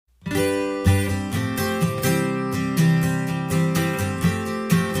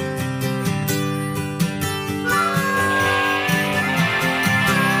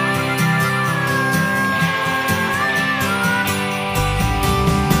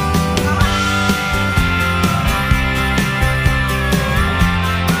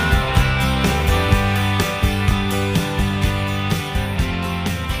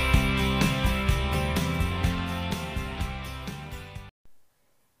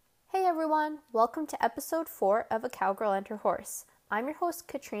everyone, welcome to episode 4 of A Cowgirl and Her Horse. I'm your host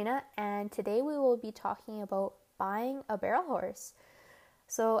Katrina, and today we will be talking about buying a barrel horse.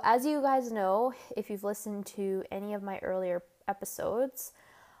 So as you guys know, if you've listened to any of my earlier episodes,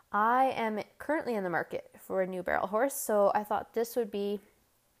 I am currently in the market for a new barrel horse, so I thought this would be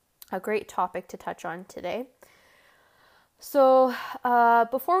a great topic to touch on today. So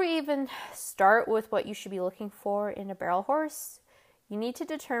before we even start with what you should be looking for in a barrel horse, you need to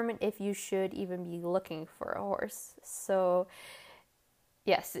determine if you should even be looking for a horse. So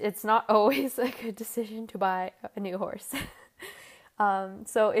yes, it's not always a good decision to buy a new horse.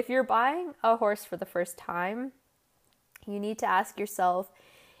 So if you're buying a horse for the first time, you need to ask yourself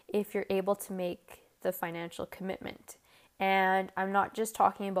if you're able to make the financial commitment. And I'm not just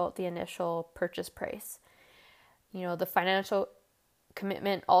talking about the initial purchase price. You know, the financial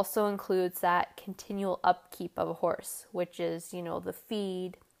commitment also includes that continual upkeep of a horse, which is, you know, the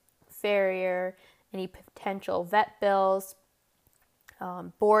feed, farrier, any potential vet bills,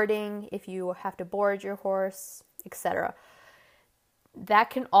 boarding, if you have to board your horse, etc. That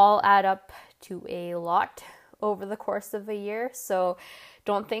can all add up to a lot over the course of a year. So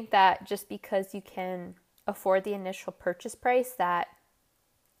don't think that just because you can afford the initial purchase price that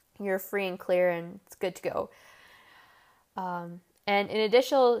you're free and clear and it's good to go. And in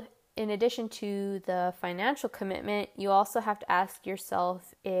addition to the financial commitment, you also have to ask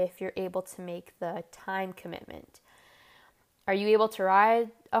yourself if you're able to make the time commitment. Are you able to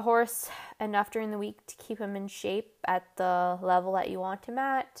ride a horse enough during the week to keep him in shape at the level that you want him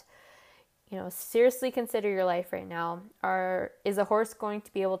at? You know, seriously consider your life right now. Is a horse going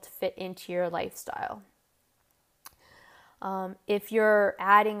to be able to fit into your lifestyle? If you're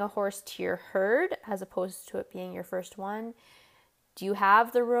adding a horse to your herd as opposed to it being your first one, do you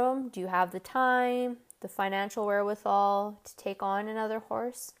have the room? Do you have the time, the financial wherewithal to take on another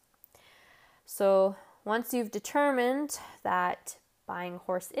horse? So once you've determined that buying a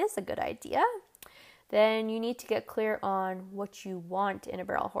horse is a good idea, then you need to get clear on what you want in a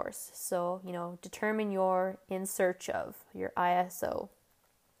barrel horse. So, you know, determine your in search of, your ISO.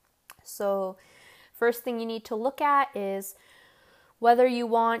 So first thing you need to look at is whether you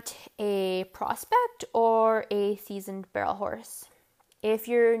want a prospect or a seasoned barrel horse. If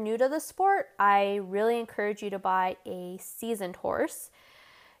you're new to the sport, I really encourage you to buy a seasoned horse.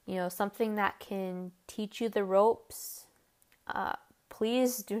 You know, something that can teach you the ropes.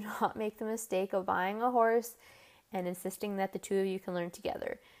 Please do not make the mistake of buying a horse and insisting that the two of you can learn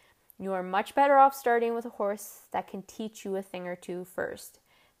together. You are much better off starting with a horse that can teach you a thing or two first.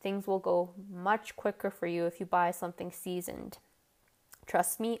 Things will go much quicker for you if you buy something seasoned.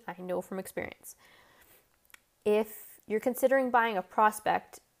 Trust me, I know from experience. If you're considering buying a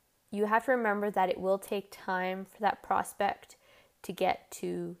prospect, you have to remember that it will take time for that prospect to get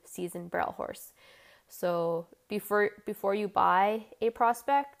to seasoned barrel horse. So before you buy a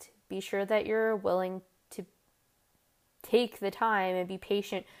prospect, be sure that you're willing to take the time and be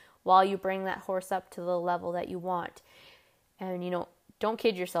patient while you bring that horse up to the level that you want. And, you know, don't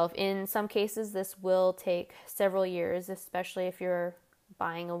kid yourself. In some cases, this will take several years, especially if you're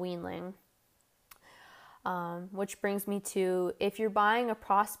buying a weanling. Which brings me to, if you're buying a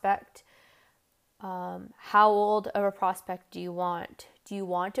prospect, how old of a prospect do you want? Do you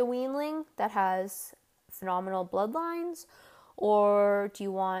want a weanling that has phenomenal bloodlines? Or do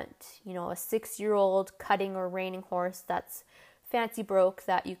you want, you know, a 6-year-old cutting or reining horse that's fancy broke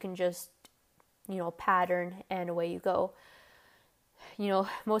that you can just, you know, pattern and away you go? You know,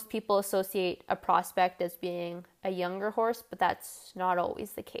 most people associate a prospect as being a younger horse, but that's not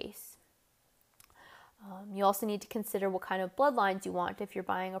always the case. You also need to consider what kind of bloodlines you want if you're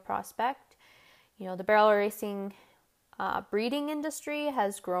buying a prospect. You know, the barrel racing breeding industry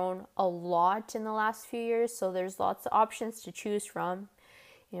has grown a lot in the last few years, so there's lots of options to choose from.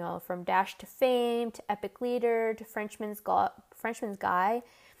 You know, from Dash to Fame to Epic Leader to Frenchman's Guy.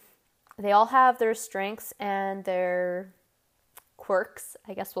 They all have their strengths and their quirks,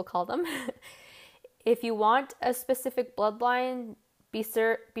 I guess we'll call them. If you want a specific bloodline, be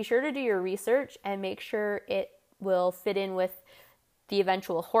sure to do your research and make sure it will fit in with the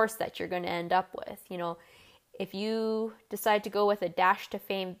eventual horse that you're going to end up with. You know, if you decide to go with a Dash to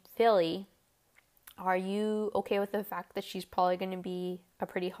Fame filly, are you okay with the fact that she's probably going to be a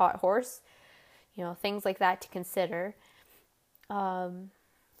pretty hot horse? You know, things like that to consider. For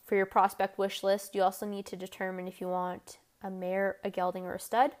your prospect wish list, you also need to determine if you want a mare, a gelding, or a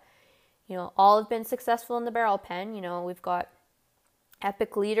stud. You know, all have been successful in the barrel pen. You know, we've got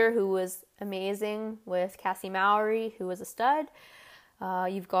Epic Leader, who was amazing, with Cassie Mowry, who was a stud.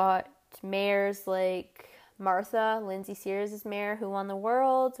 You've got mares like Martha, Lindsay Sears' mare who won the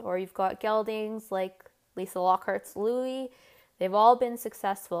world, or you've got geldings like Lisa Lockhart's Louis. They've all been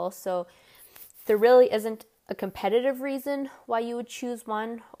successful, so there really isn't a competitive reason why you would choose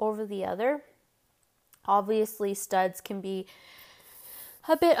one over the other. Obviously, studs can be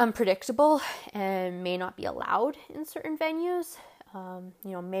a bit unpredictable and may not be allowed in certain venues.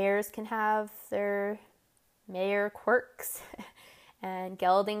 Mares can have their mare quirks and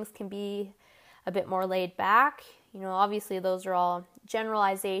geldings can be a bit more laid back. Obviously those are all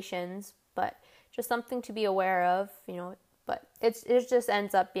generalizations, but just something to be aware of, but it just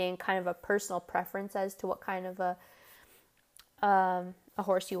ends up being kind of a personal preference as to what kind of a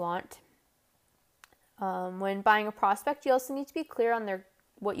horse you want. When buying a prospect, you also need to be clear on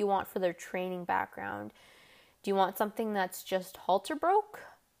what you want for their training background. Do you want something that's just halter broke?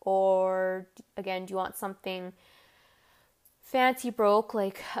 Or again, do you want something fancy broke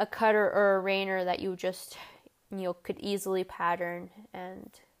like a cutter or a reiner that you just, could easily pattern and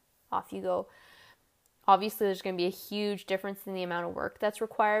off you go? Obviously, there's going to be a huge difference in the amount of work that's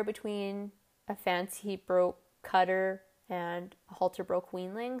required between a fancy broke cutter and a halter broke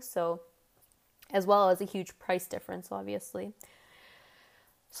weanling. So, as well as a huge price difference, obviously.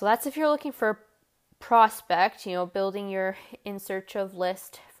 So that's if you're looking for a prospect, building your in search of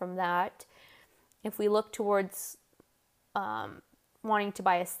list from that. If we look towards wanting to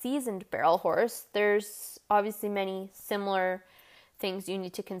buy a seasoned barrel horse, there's obviously many similar things you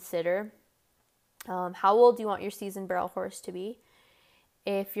need to consider. How old do you want your seasoned barrel horse to be?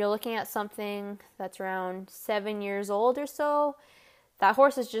 If you're looking at something that's around 7 years old or so, that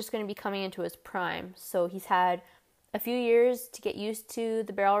horse is just going to be coming into his prime. So he's had a few years to get used to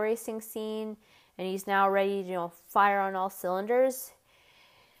the barrel racing scene, and he's now ready to, fire on all cylinders.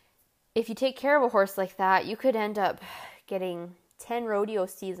 If you take care of a horse like that, you could end up getting 10 rodeo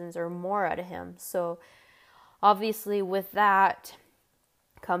seasons or more out of him. So obviously with that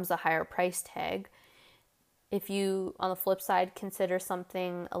comes a higher price tag. If you, on the flip side, consider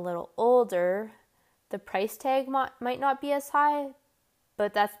something a little older, the price tag might not be as high,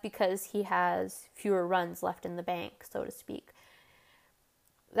 but that's because he has fewer runs left in the bank, so to speak.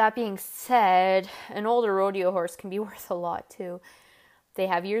 That being said, an older rodeo horse can be worth a lot too. They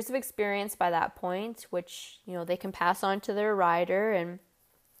have years of experience by that point, which, they can pass on to their rider. And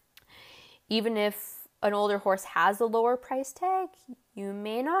even if an older horse has a lower price tag, you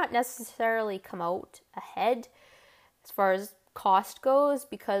may not necessarily come out ahead as far as cost goes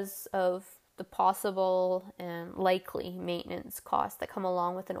because of the possible and likely maintenance costs that come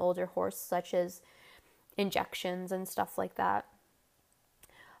along with an older horse, such as injections and stuff like that.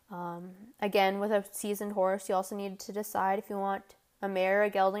 Again, with a seasoned horse, you also need to decide if you want a mare, a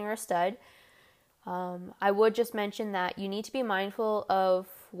gelding, or a stud. I would just mention that you need to be mindful of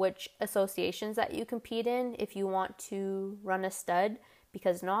which associations that you compete in if you want to run a stud,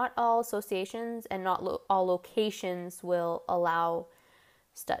 because not all associations and not all locations will allow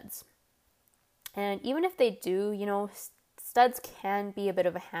studs. And even if they do, studs can be a bit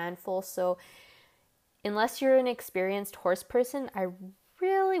of a handful. So unless you're an experienced horse person, I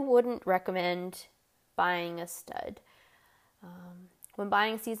really wouldn't recommend buying a stud. When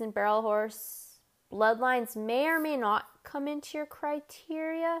buying a seasoned barrel horse, bloodlines may or may not come into your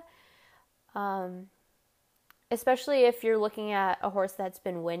criteria, especially if you're looking at a horse that's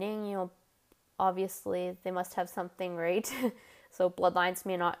been winning. Obviously they must have something, right? So bloodlines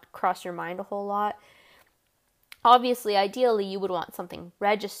may not cross your mind a whole lot. Obviously, ideally, you would want something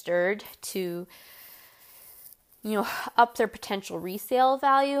registered to, up their potential resale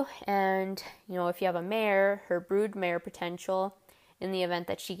value. And, if you have a mare, her brood mare potential in the event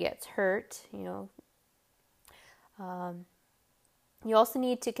that she gets hurt, you also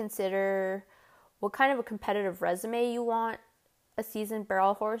need to consider what kind of a competitive resume you want a seasoned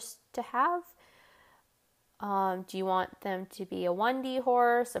barrel horse to have. Do you want them to be a 1D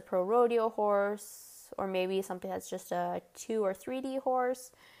horse, a pro rodeo horse, or maybe something that's just a 2 or 3D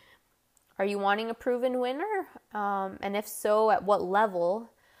horse? Are you wanting a proven winner? And if so, at what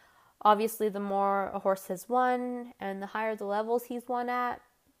level? Obviously, the more a horse has won and the higher the levels he's won at,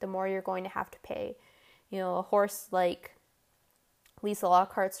 the more you're going to have to pay. A horse like Lisa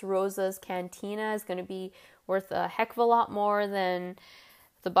Lockhart's Rosa's Cantina is going to be worth a heck of a lot more than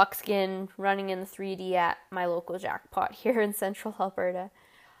the buckskin running in the 3D at my local jackpot here in central Alberta.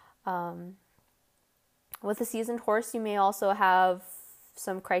 With a seasoned horse, you may also have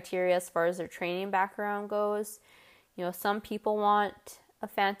some criteria as far as their training background goes. Some people want a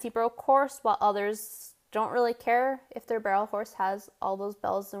fancy broke horse, while others don't really care if their barrel horse has all those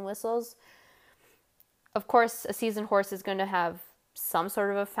bells and whistles. Of course, a seasoned horse is going to have some sort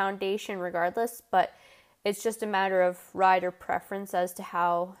of a foundation regardless, but it's just a matter of rider preference as to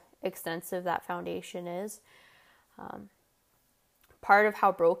how extensive that foundation is. Part of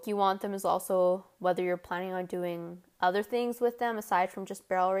how broke you want them is also whether you're planning on doing other things with them aside from just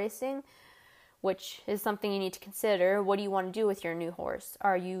barrel racing, which is something you need to consider. What do you want to do with your new horse?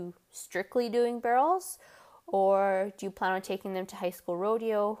 Are you strictly doing barrels, or do you plan on taking them to high school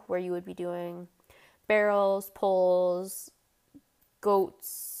rodeo where you would be doing barrels, poles,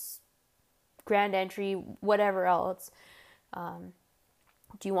 goats, grand entry, whatever else?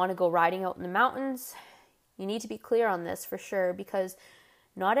 Do you want to go riding out in the mountains? You need to be clear on this for sure, because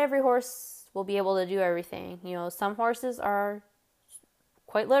not every horse will be able to do everything. You know, some horses are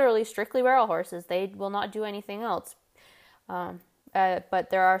quite literally strictly barrel horses. They will not do anything else. But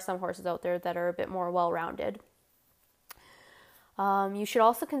there are some horses out there that are a bit more well-rounded. You should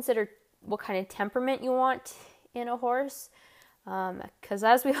also consider what kind of temperament you want in a horse. Because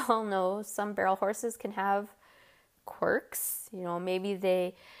as we all know, some barrel horses can have quirks. You know, maybe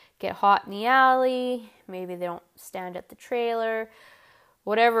they get hot in the alley, maybe they don't stand at the trailer.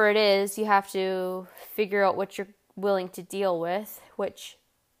 Whatever it is, you have to figure out what you're willing to deal with, which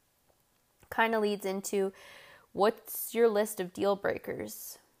kind of leads into what's your list of deal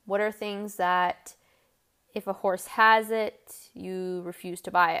breakers? What are things that if a horse has it, you refuse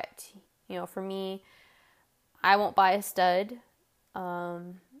to buy it? You know, for me, I won't buy a stud.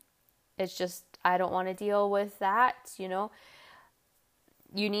 It's just, I don't want to deal with that, you know.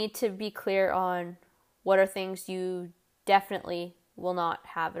 You need to be clear on what are things you definitely will not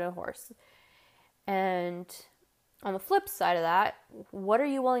have in a horse. And on the flip side of that, what are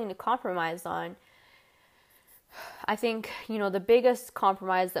you willing to compromise on? I think, you know, the biggest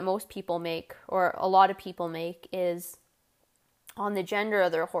compromise that most people make, or a lot of people make, is on the gender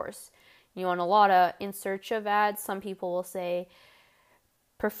of their horse. You know, on a lot of In Search of ads, some people will say,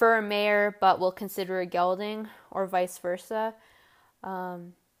 prefer a mare, but will consider a gelding, or vice versa.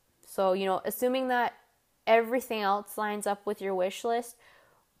 So, you know, assuming that everything else lines up with your wish list,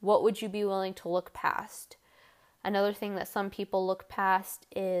 what would you be willing to look past? Another thing that some people look past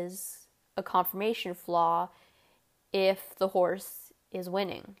is a conformation flaw if the horse is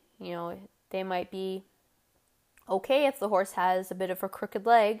winning. You know, they might be okay if the horse has a bit of a crooked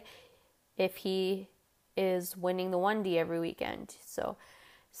leg if he is winning the 1D every weekend. So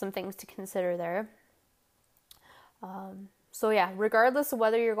some things to consider there. So yeah, regardless of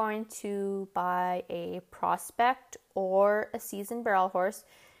whether you're going to buy a prospect or a seasoned barrel horse,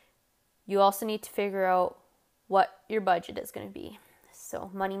 you also need to figure out what your budget is going to be.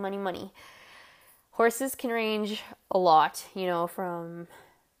 So money, money, money. Horses can range a lot, you know, from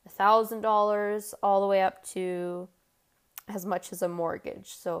 $1,000 all the way up to as much as a mortgage.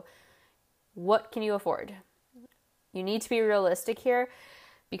 So what can you afford? You need to be realistic here,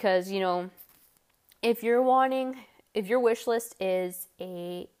 because, you know, if your wish list is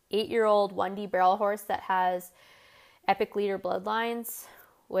a 8-year-old 1D barrel horse that has Epic Leader bloodlines,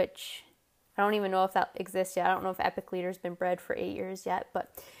 which I don't even know if that exists yet. I don't know if Epic Leader's been bred for 8 years yet,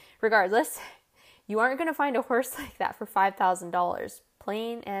 but regardless, you aren't going to find a horse like that for $5,000,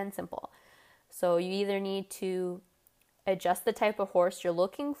 plain and simple. So you either need to adjust the type of horse you're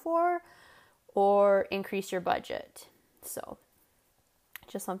looking for or increase your budget. So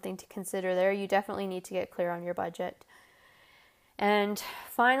just something to consider there. You definitely need to get clear on your budget. And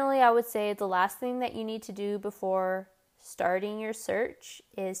finally, I would say the last thing that you need to do before starting your search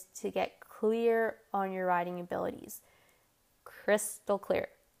is to get clear on your riding abilities. Crystal clear.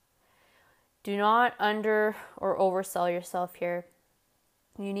 Do not under or oversell yourself here.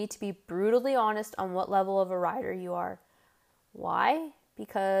 You need to be brutally honest on what level of a rider you are. Why?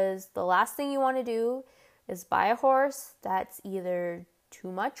 Because the last thing you want to do is buy a horse that's either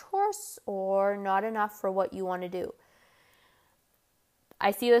too much horse or not enough for what you want to do.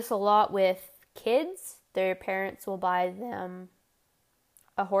 I see this a lot with kids. Their parents will buy them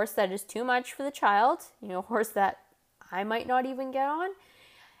a horse that is too much for the child, you know, a horse that I might not even get on,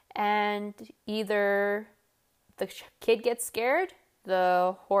 and either the kid gets scared,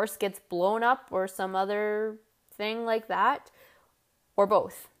 the horse gets blown up, or some other thing like that, or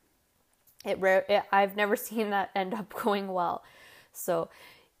both. I've never seen that end up going well. So,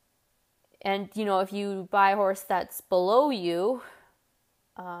 and you know, if you buy a horse that's below you,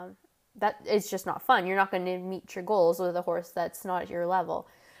 that it's just not fun. You're not going to meet your goals with a horse that's not at your level.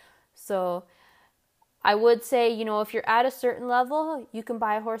 So I would say, you know, if you're at a certain level, you can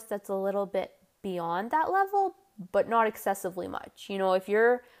buy a horse that's a little bit beyond that level, but not excessively much. You know, if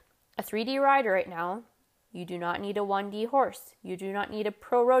you're a 3D rider right now, you do not need a 1D horse. You do not need a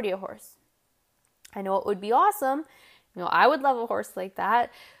pro rodeo horse. I know it would be awesome. You know, I would love a horse like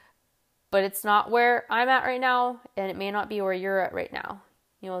that. but it's not where I'm at right now, and it may not be where you're at right now.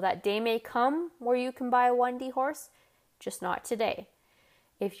 That day may come where you can buy a 1D horse, just not today.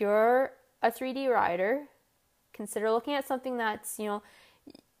 If you're a 3D rider, consider looking at something that's,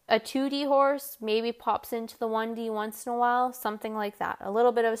 a 2D horse maybe pops into the 1D once in a while, something like that. A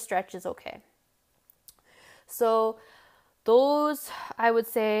little bit of a stretch is okay. So those, I would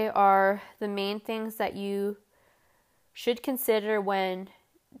say, are the main things that you should consider when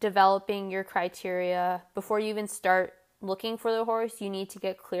developing your criteria. Before you even start looking for the horse, you need to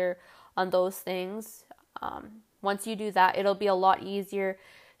get clear on those things. Once you do that, it'll be a lot easier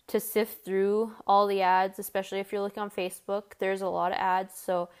to sift through all the ads, especially if you're looking on Facebook. There's a lot of ads,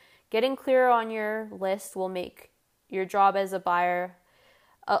 so getting clear on your list will make your job as a buyer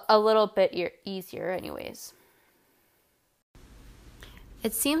a little bit easier anyways.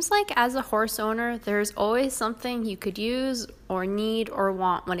 It seems like as a horse owner, there's always something you could use or need or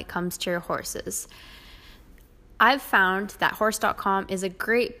want when it comes to your horses. I've found that horse.com is a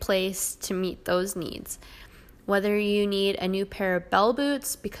great place to meet those needs. Whether you need a new pair of bell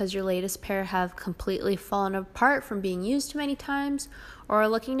boots because your latest pair have completely fallen apart from being used too many times, or are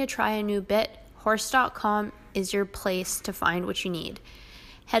looking to try a new bit, horse.com is your place to find what you need.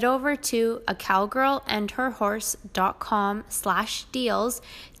 Head over to acowgirlandherhorse.com/deals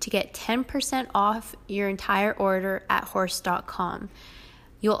to get 10% off your entire order at horse.com.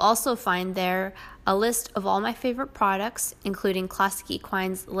 You'll also find there a list of all my favorite products, including Classic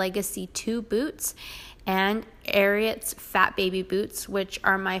Equine's Legacy 2 boots and Ariat's Fat Baby boots, which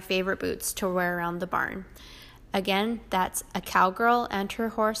are my favorite boots to wear around the barn. Again, that's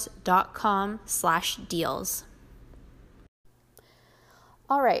acowgirlandherhorse.com/deals.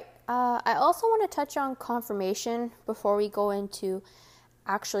 All right, I also want to touch on confirmation before we go into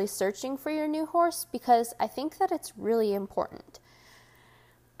actually searching for your new horse, because I think that it's really important.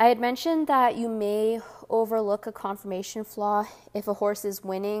 I had mentioned that you may overlook a confirmation flaw if a horse is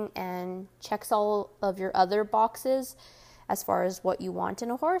winning and checks all of your other boxes as far as what you want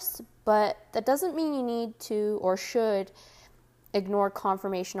in a horse, but that doesn't mean you need to or should ignore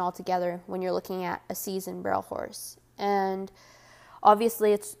confirmation altogether when you're looking at a seasoned barrel horse. And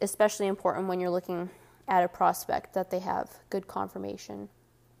obviously, it's especially important when you're looking at a prospect that they have good confirmation.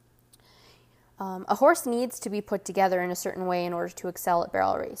 A horse needs to be put together in a certain way in order to excel at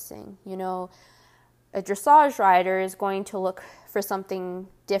barrel racing. A dressage rider is going to look for something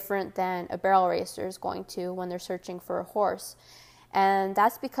different than a barrel racer is going to when they're searching for a horse. And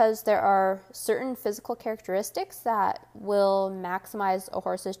that's because there are certain physical characteristics that will maximize a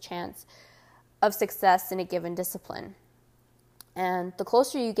horse's chance of success in a given discipline. And the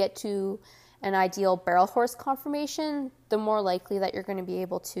closer you get to an ideal barrel horse conformation, the more likely that you're going to be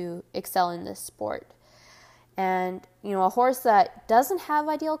able to excel in this sport. And, a horse that doesn't have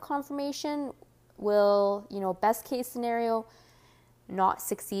ideal conformation will, best case scenario, not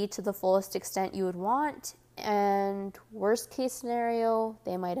succeed to the fullest extent you would want. And worst case scenario,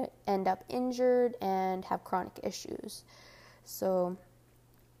 they might end up injured and have chronic issues. So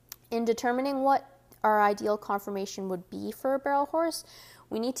in determining what our ideal conformation would be for a barrel horse,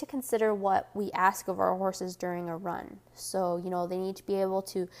 we need to consider what we ask of our horses during a run. So, they need to be able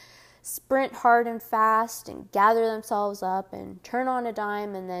to sprint hard and fast and gather themselves up and turn on a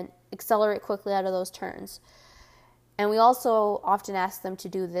dime and then accelerate quickly out of those turns. And we also often ask them to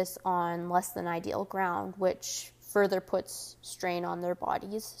do this on less than ideal ground, which further puts strain on their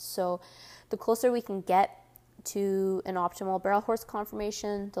bodies. So the closer we can get to an optimal barrel horse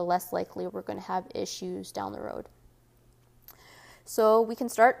conformation, the less likely we're going to have issues down the road. So we can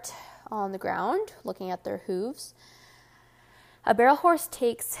start on the ground, looking at their hooves. A barrel horse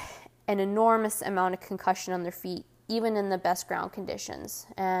takes an enormous amount of concussion on their feet, even in the best ground conditions.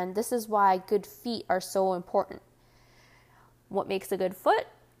 And this is why good feet are so important. What makes a good foot?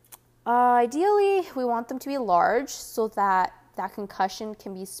 Ideally, we want them to be large so that concussion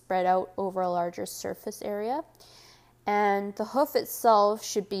can be spread out over a larger surface area. And the hoof itself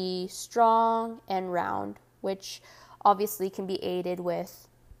should be strong and round, which obviously can be aided with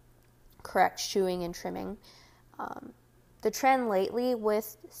correct shoeing and trimming. The trend lately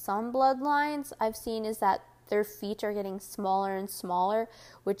with some bloodlines I've seen is that their feet are getting smaller and smaller,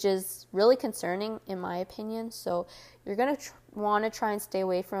 which is really concerning in my opinion. So you're going to want to try and stay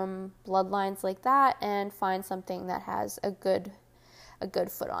away from bloodlines like that and find something that has a good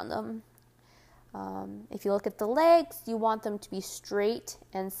foot on them. If you look at the legs, you want them to be straight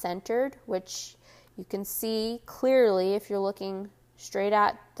and centered, which you can see clearly if you're looking straight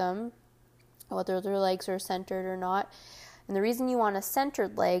at them, whether their legs are centered or not. And the reason you want a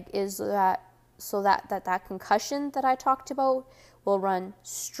centered leg is that concussion that I talked about will run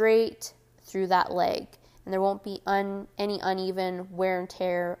straight through that leg, and there won't be any uneven wear and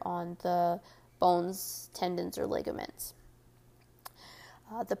tear on the bones, tendons, or ligaments.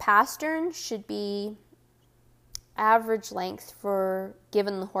 The pastern should be average length for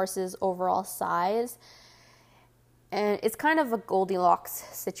given the horse's overall size. And it's kind of a Goldilocks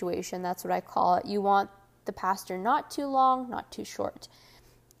situation, that's what I call it. You want the pastern not too long, not too short.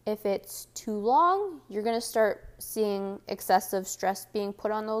 If it's too long, you're going to start seeing excessive stress being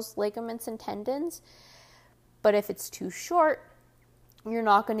put on those ligaments and tendons. But if it's too short, you're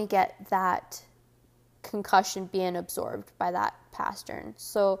not going to get that concussion being absorbed by that pastern.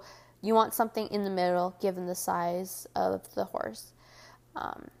 So you want something in the middle given the size of the horse.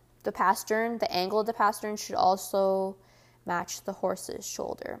 The pastern, the angle of the pastern should also match the horse's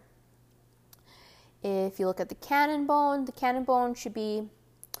shoulder. If you look at the cannon bone should be,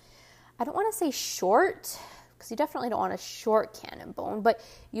 I don't want to say short, because you definitely don't want a short cannon bone, but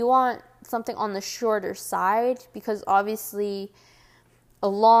you want something on the shorter side, because obviously a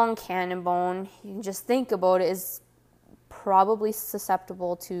long cannon bone, you can just think about it, is probably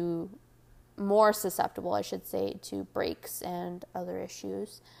more susceptible, I should say, to breaks and other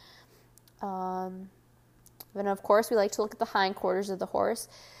issues. And of course, we like to look at the hindquarters of the horse.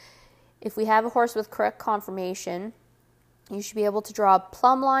 If we have a horse with correct conformation, you should be able to draw a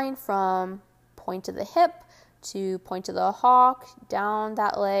plumb line from point of the hip to point of the hock, down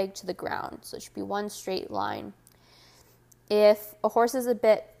that leg to the ground. So it should be one straight line. If a horse is a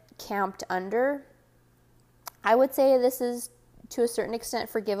bit camped under, I would say this is to a certain extent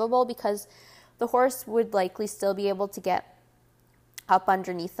forgivable, because the horse would likely still be able to get up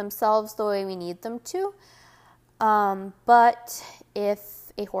underneath themselves the way we need them to. But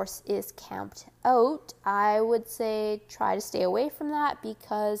if a horse is camped out, I would say try to stay away from that,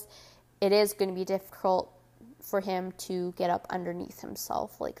 because it is going to be difficult for him to get up underneath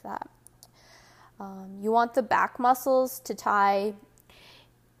himself like that. You want the back muscles to tie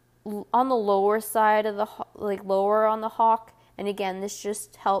on the lower side of the, lower on the hock. And again, this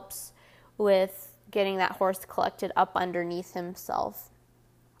just helps with getting that horse collected up underneath himself,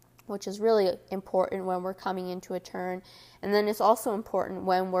 which is really important when we're coming into a turn. And then it's also important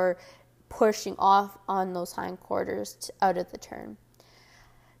when we're pushing off on those hindquarters out of the turn.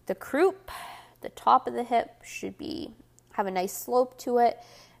 The croup, the top of the hip, should have a nice slope to it,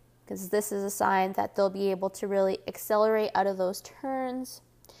 because this is a sign that they'll be able to really accelerate out of those turns.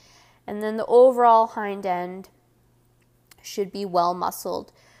 And then the overall hind end should be well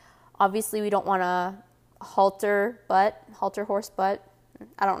muscled. Obviously, we don't want a halter horse butt.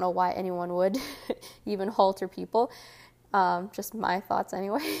 I don't know why anyone would even halter people. Just my thoughts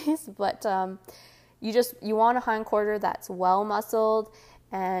anyways. But you want a hindquarter that's well muscled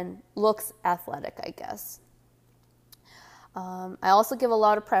and looks athletic, I guess. I also give a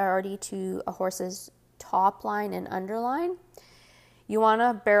lot of priority to a horse's top line and underline. You want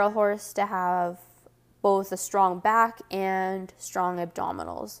a barrel horse to have both a strong back and strong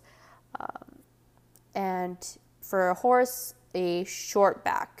abdominals. And for a horse, a short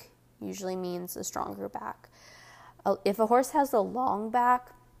back usually means a stronger back. If a horse has a long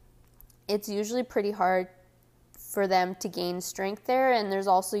back, it's usually pretty hard for them to gain strength there, and there's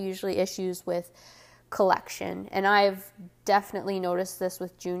also usually issues with collection. And I've definitely noticed this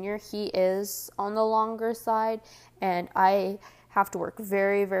with Junior. He is on the longer side, and I have to work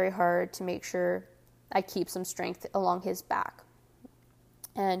very, very hard to make sure I keep some strength along his back.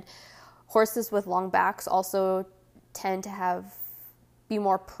 And horses with long backs also tend to be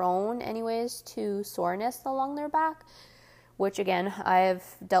more prone anyways to soreness along their back, which again, I've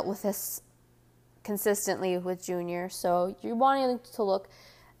dealt with this consistently with Junior. So you're wanting to look,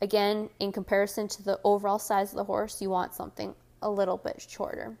 again, in comparison to the overall size of the horse, you want something a little bit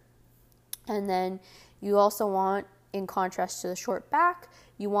shorter. And then you also want, in contrast to the short back,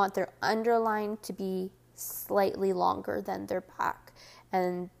 you want their underline to be slightly longer than their back.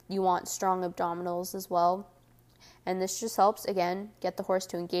 And you want strong abdominals as well. And this just helps, again, get the horse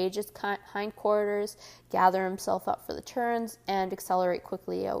to engage its hindquarters, gather himself up for the turns, and accelerate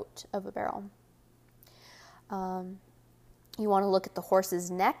quickly out of a barrel. You want to look at the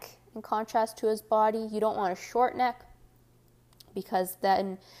horse's neck in contrast to his body. You don't want a short neck, because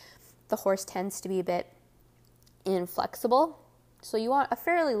then the horse tends to be a bit inflexible. So you want a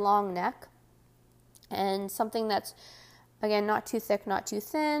fairly long neck, and something that's, again, not too thick, not too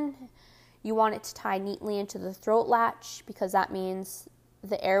thin. You want it to tie neatly into the throat latch, because that means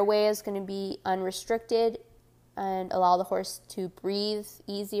the airway is going to be unrestricted and allow the horse to breathe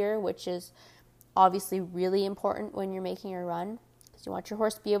easier, which is obviously really important when you're making a run, because you want your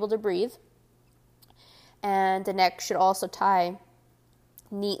horse to be able to breathe. And the neck should also tie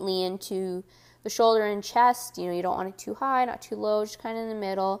neatly into the shoulder and chest. You don't want it too high, not too low, just kind of in the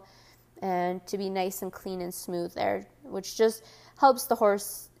middle, and to be nice and clean and smooth there, which just helps the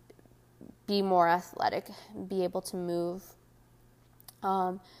horse be more athletic, be able to move.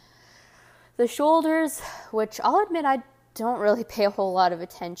 The shoulders, which I'll admit I don't really pay a whole lot of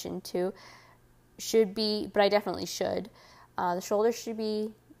attention to, should be, but I definitely should. The shoulders should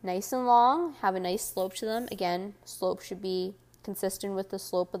be nice and long, have a nice slope to them. Again, slope should be consistent with the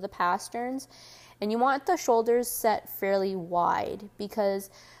slope of the pasterns. And you want the shoulders set fairly wide,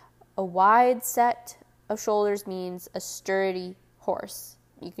 because a wide set of shoulders means a sturdy horse.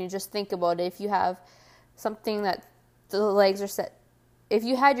 You can just think about it. If you have something that the legs are set, if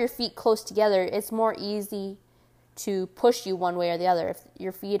you had your feet close together, it's more easy to push you one way or the other. If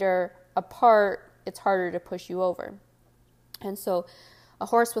your feet are apart, it's harder to push you over. And so a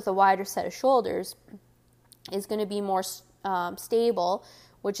horse with a wider set of shoulders is going to be more stable,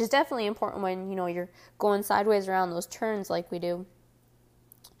 which is definitely important when, you're going sideways around those turns like we do.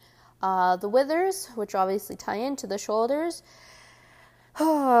 The withers, which obviously tie into the shoulders,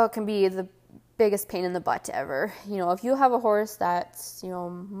 can be the biggest pain in the butt ever. If you have a horse that's,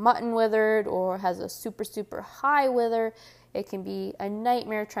 mutton withered or has a super, super high wither, it can be a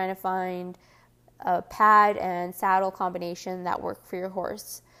nightmare trying to find a pad and saddle combination that work for your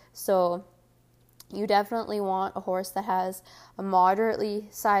horse. So you definitely want a horse that has a moderately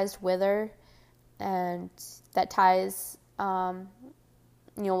sized wither and that ties,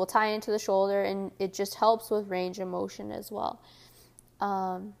 will tie into the shoulder, and it just helps with range of motion as well.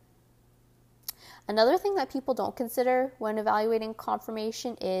 Another thing that people don't consider when evaluating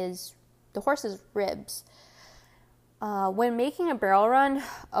conformation is the horse's ribs. When making a barrel run,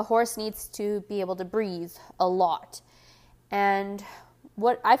 a horse needs to be able to breathe a lot. And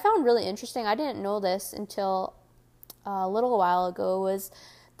what I found really interesting, I didn't know this until a little while ago, was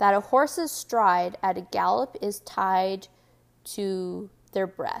that a horse's stride at a gallop is tied to their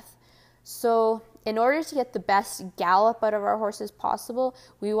breath. So in order to get the best gallop out of our horses possible,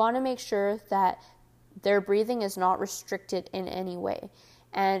 we want to make sure that their breathing is not restricted in any way.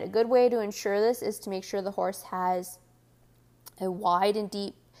 And a good way to ensure this is to make sure the horse has a wide and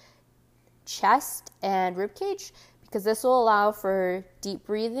deep chest and rib cage, because this will allow for deep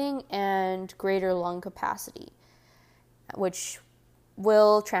breathing and greater lung capacity, which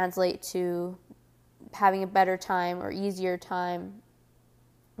will translate to having a better time or easier time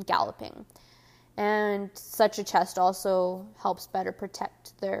galloping. And such a chest also helps better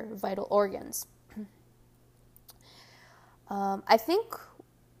protect their vital organs. I think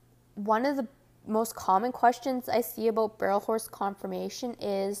one of the most common questions I see about barrel horse conformation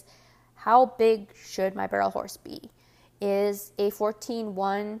is, how big should my barrel horse be? Is a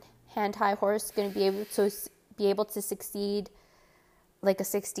 14-1 hand-high horse going to be able to succeed like a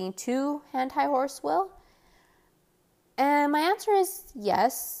 16-2 hand-high horse will? And my answer is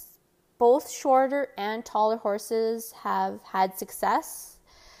yes. Both shorter and taller horses have had success,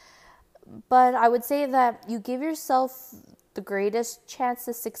 but I would say that you give yourself the greatest chance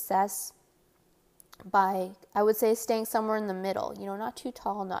of success by, I would say, staying somewhere in the middle, not too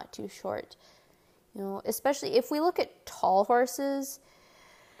tall, not too short. Especially if we look at tall horses,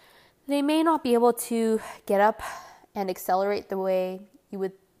 they may not be able to get up and accelerate the way you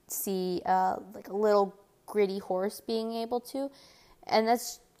would see like a little gritty horse being able to. And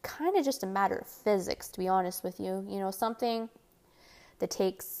that's kind of just a matter of physics, to be honest with you. Something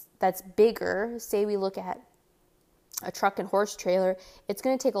that's bigger, say we look at a truck and horse trailer, it's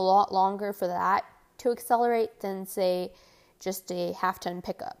going to take a lot longer for that to accelerate than, say, just a half-ton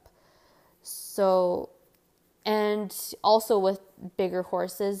pickup. So, and also with bigger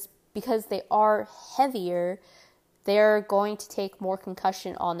horses, because they are heavier, they're going to take more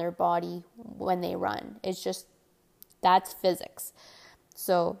concussion on their body when they run. It's just, that's physics.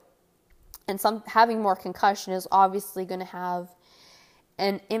 So, and having more concussion is obviously going to have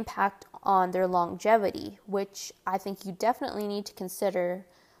an impact on their longevity, which I think you definitely need to consider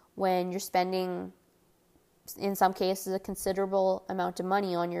when you're spending, in some cases, a considerable amount of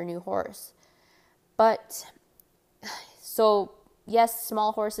money on your new horse. But, so yes,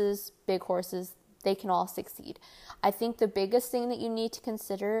 small horses, big horses, they can all succeed. I think the biggest thing that you need to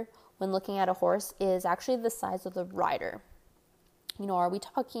consider when looking at a horse is actually the size of the rider. Are we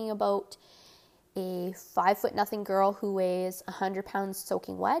talking about a 5'0" girl who weighs 100 pounds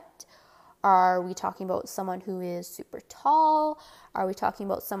soaking wet? Are we talking about someone who is super tall? Are we talking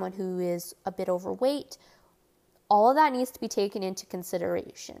about someone who is a bit overweight? All of that needs to be taken into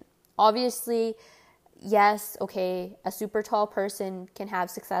consideration. Obviously, yes, okay, a super tall person can have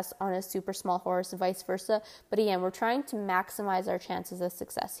success on a super small horse and vice versa. But again, we're trying to maximize our chances of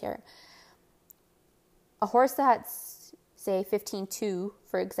success here. A horse that's, say, 15.2,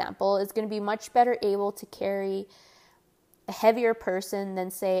 for example, is going to be much better able to carry a heavier person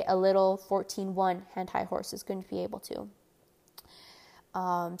than, say, a little 14.1 hand-high horse is going to be able to.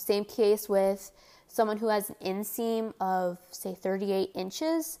 Same case with someone who has an inseam of, say, 38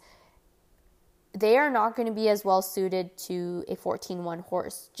 inches. They are not going to be as well suited to a 14.1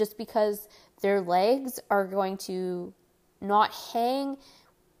 horse just because their legs are going to not hang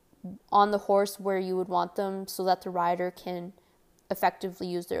on the horse where you would want them so that the rider can effectively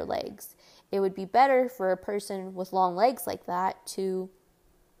use their legs. It would be better for a person with long legs like that to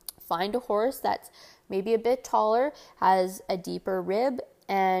find a horse that's maybe a bit taller, has a deeper rib,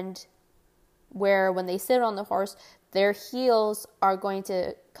 and where when they sit on the horse, their heels are going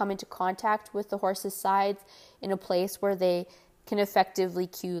to come into contact with the horse's sides in a place where they can effectively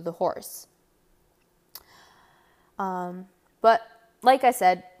cue the horse. But like I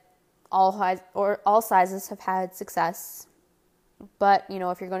said, all sizes have had success. But,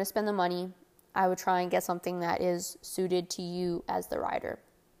 if you're going to spend the money, I would try and get something that is suited to you as the rider.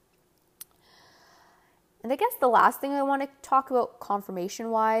 And I guess the last thing I want to talk about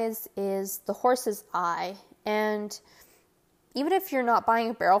conformation-wise is the horse's eye. And even if you're not buying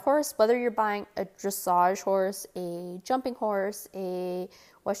a barrel horse, whether you're buying a dressage horse, a jumping horse, a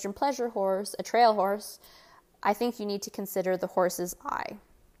Western pleasure horse, a trail horse, I think you need to consider the horse's eye.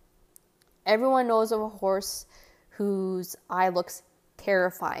 Everyone knows of a horse whose eye looks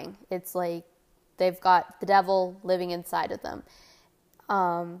terrifying. It's like they've got the devil living inside of them.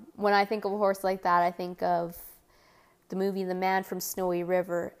 When I think of a horse like that, I think of the movie The Man from Snowy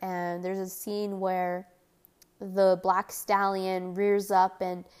River, and there's a scene where the black stallion rears up,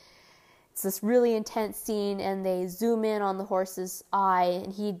 and it's this really intense scene, and they zoom in on the horse's eye,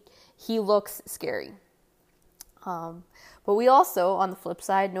 and he looks scary. But we also, on the flip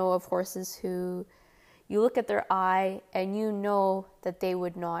side, know of horses who you look at their eye and you know that they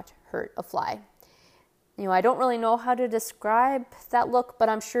would not hurt a fly. I don't really know how to describe that look, but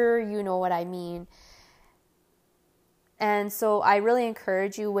I'm sure you know what I mean. And so I really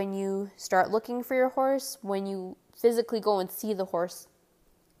encourage you, when you start looking for your horse, when you physically go and see the horse,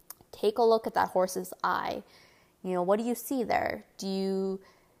 take a look at that horse's eye. What do you see there? Do you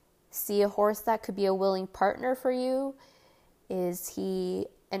see a horse that could be a willing partner for you? Is he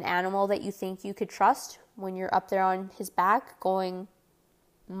an animal that you think you could trust when you're up there on his back going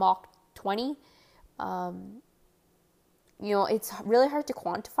Mach 20? It's really hard to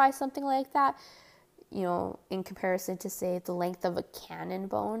quantify something like that, in comparison to, say, the length of a cannon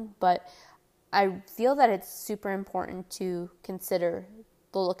bone. But I feel that it's super important to consider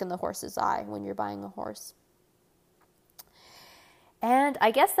the look in the horse's eye when you're buying a horse. And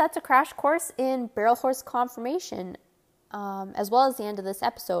I guess that's a crash course in barrel horse conformation, as well as the end of this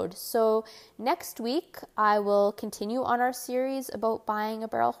episode. So next week, I will continue on our series about buying a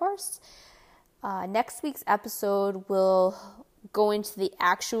barrel horse. Next week's episode will go into the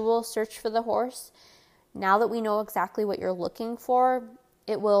actual search for the horse. Now that we know exactly what you're looking for,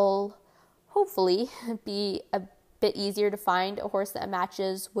 it will hopefully be a bit easier to find a horse that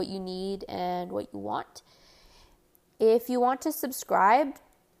matches what you need and what you want. If you want to subscribe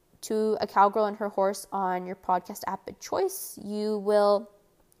to A Cowgirl and Her Horse on your podcast app of choice, you will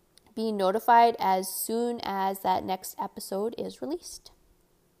be notified as soon as that next episode is released.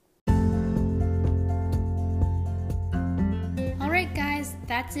 Alright guys,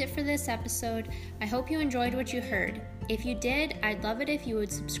 that's it for this episode. I hope you enjoyed what you heard. If you did, I'd love it if you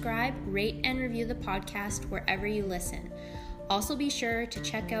would subscribe, rate, and review the podcast wherever you listen. Also be sure to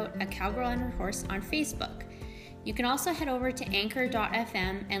check out A Cowgirl and Her Horse on Facebook. You can also head over to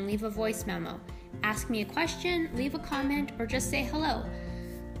anchor.fm and leave a voice memo. Ask me a question, leave a comment, or just say hello.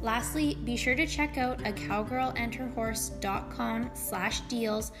 Lastly, be sure to check out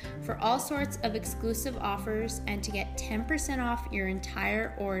acowgirlandherhorse.com/deals for all sorts of exclusive offers and to get 10% off your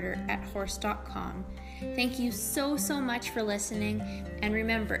entire order at horse.com. Thank you so much for listening, and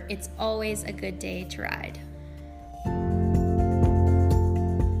remember, it's always a good day to ride.